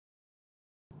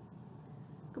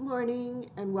Good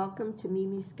morning and welcome to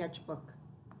Mimi's Sketchbook.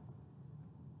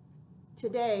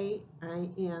 Today I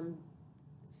am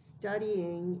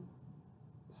studying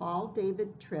Paul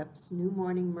David Tripp's New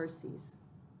Morning Mercies,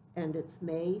 and it's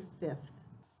May 5th.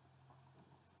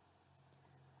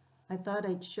 I thought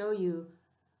I'd show you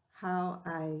how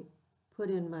I put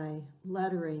in my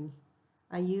lettering.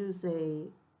 I use a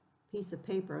piece of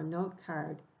paper, a note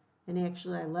card, and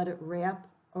actually I let it wrap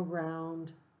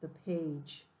around the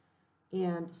page.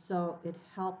 And so it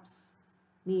helps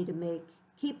me to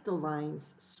keep the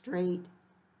lines straight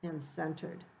and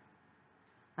centered.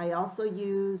 I also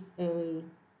use a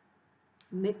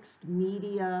mixed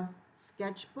media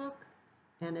sketchbook,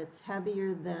 and it's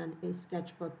heavier than a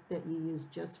sketchbook that you use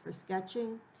just for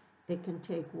sketching. It can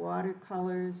take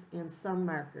watercolors and some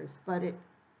markers, but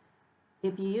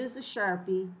if you use a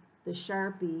Sharpie, the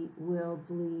Sharpie will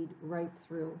bleed right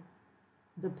through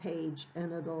the page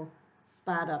and it'll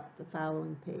spot up the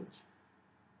following page.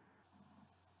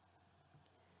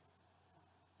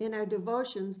 In our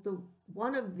devotions,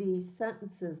 one of the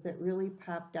sentences that really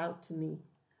popped out to me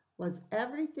was,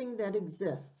 "Everything that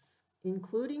exists,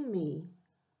 including me,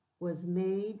 was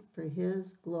made for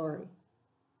His glory."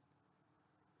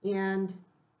 And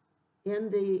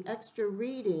in the extra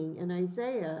reading in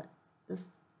Isaiah, the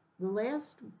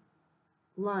last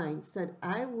line said,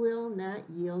 "I will not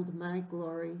yield my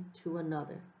glory to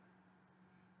another."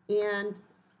 And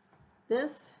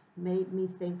this made me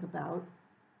think about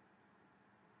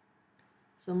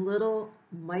some little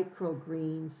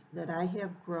microgreens that I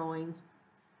have growing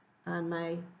on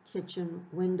my kitchen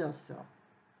windowsill.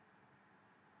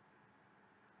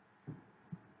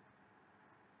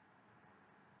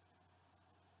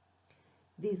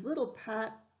 These little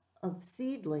pot of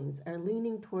seedlings are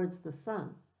leaning towards the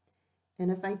sun, and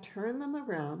if I turn them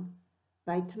around,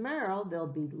 by tomorrow, they'll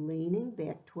be leaning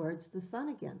back towards the sun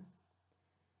again.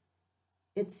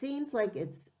 It seems like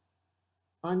it's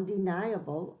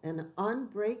undeniable and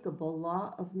unbreakable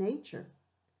law of nature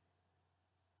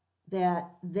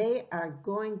that they are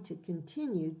going to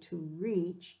continue to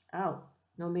reach out,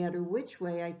 no matter which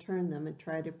way I turn them and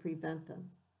try to prevent them.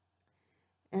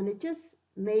 And it just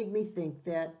made me think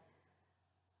that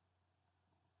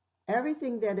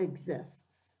everything that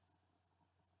exists,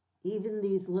 even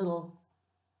these little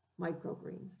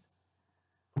microgreens,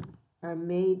 are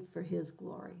made for His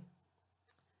glory.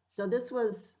 So this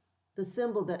was the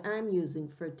symbol that I'm using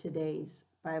for today's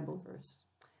Bible verse.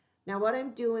 Now what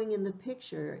I'm doing in the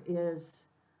picture is,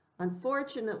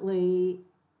 unfortunately,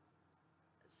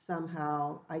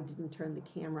 somehow I didn't turn the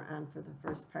camera on for the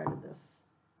first part of this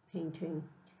painting,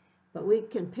 but we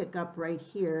can pick up right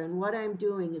here. And what I'm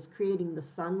doing is creating the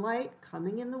sunlight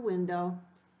coming in the window,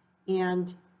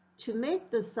 and to make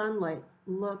the sunlight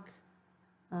look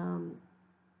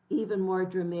even more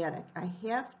dramatic, I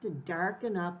have to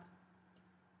darken up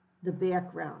the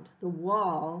background, the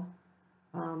wall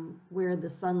where the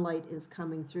sunlight is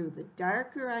coming through. The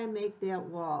darker I make that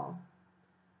wall,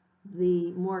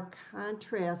 the more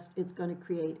contrast it's going to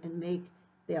create and make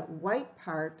that white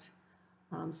part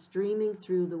streaming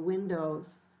through the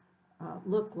windows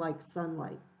look like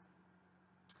sunlight.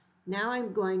 Now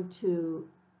I'm going to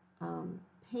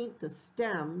paint the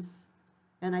stems,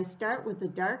 and I start with a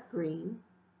dark green,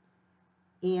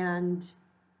 and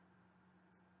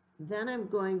then I'm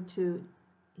going to,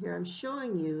 here I'm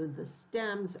showing you the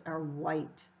stems are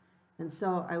white, and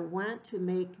so I want to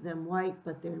make them white,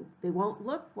 but they won't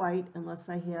look white unless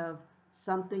I have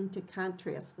something to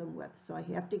contrast them with. So I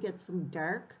have to get some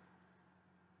dark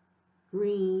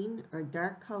green or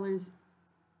dark colors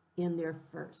in there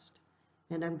first.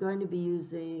 And I'm going to be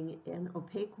using an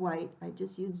opaque white. I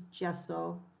just used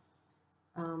gesso.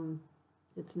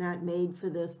 It's not made for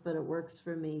this, but it works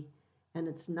for me. And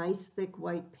it's nice, thick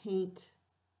white paint.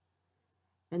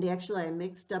 And actually, I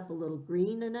mixed up a little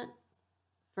green in it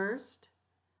first.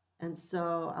 And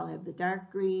so I'll have the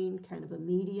dark green, kind of a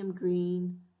medium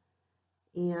green,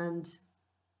 and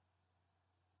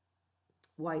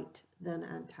white then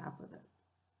on top of it.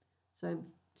 So I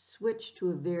switched to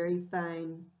a very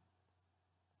fine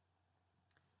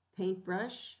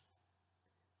paintbrush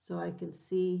so I can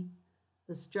see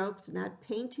the strokes, not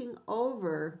painting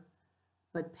over,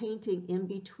 but painting in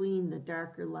between the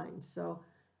darker lines, so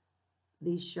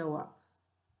these show up.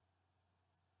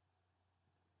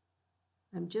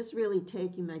 I'm just really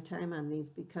taking my time on these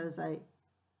because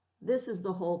this is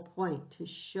the whole point, to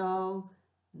show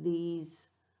these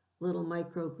little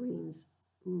microgreens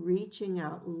reaching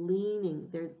out, leaning.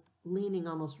 They're leaning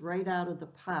almost right out of the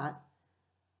pot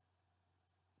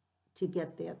to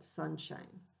get that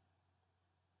sunshine.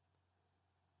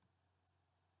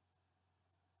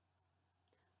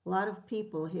 lot of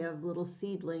people have little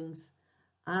seedlings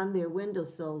on their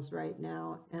windowsills right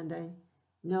now, and I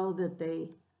know that they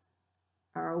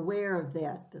are aware of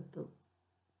that the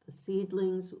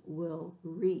seedlings will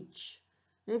reach.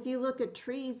 And if you look at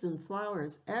trees and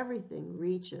flowers, everything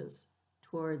reaches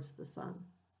towards the sun.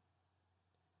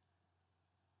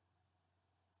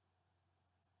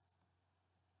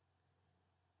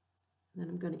 Then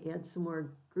I'm going to add some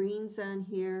more greens on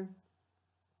here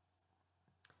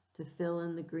to fill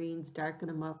in the greens, darken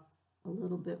them up a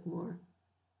little bit more.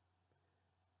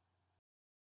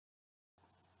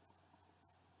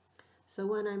 So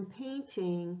when I'm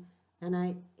painting and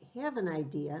I have an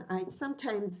idea,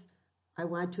 sometimes I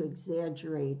want to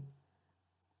exaggerate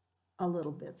a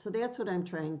little bit. So that's what I'm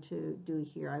trying to do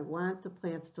here. I want the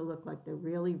plants to look like they're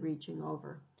really reaching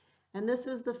over. And this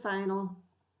is the final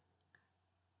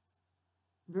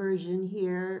version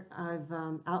here. I've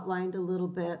outlined a little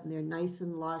bit, and they're nice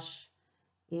and lush,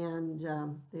 and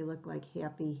they look like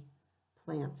happy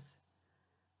plants.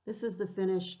 This is the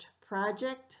finished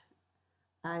project.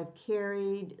 I've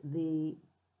carried the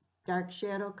dark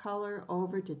shadow color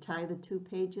over to tie the two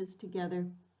pages together,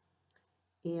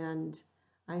 and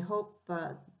I hope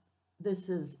this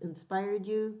has inspired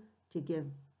you to give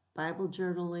Bible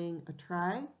journaling a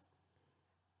try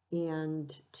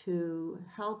and to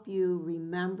help you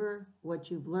remember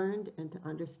what you've learned and to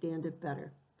understand it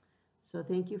better. So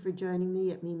thank you for joining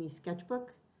me at Mimi's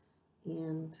Sketchbook,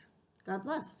 and God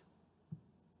bless.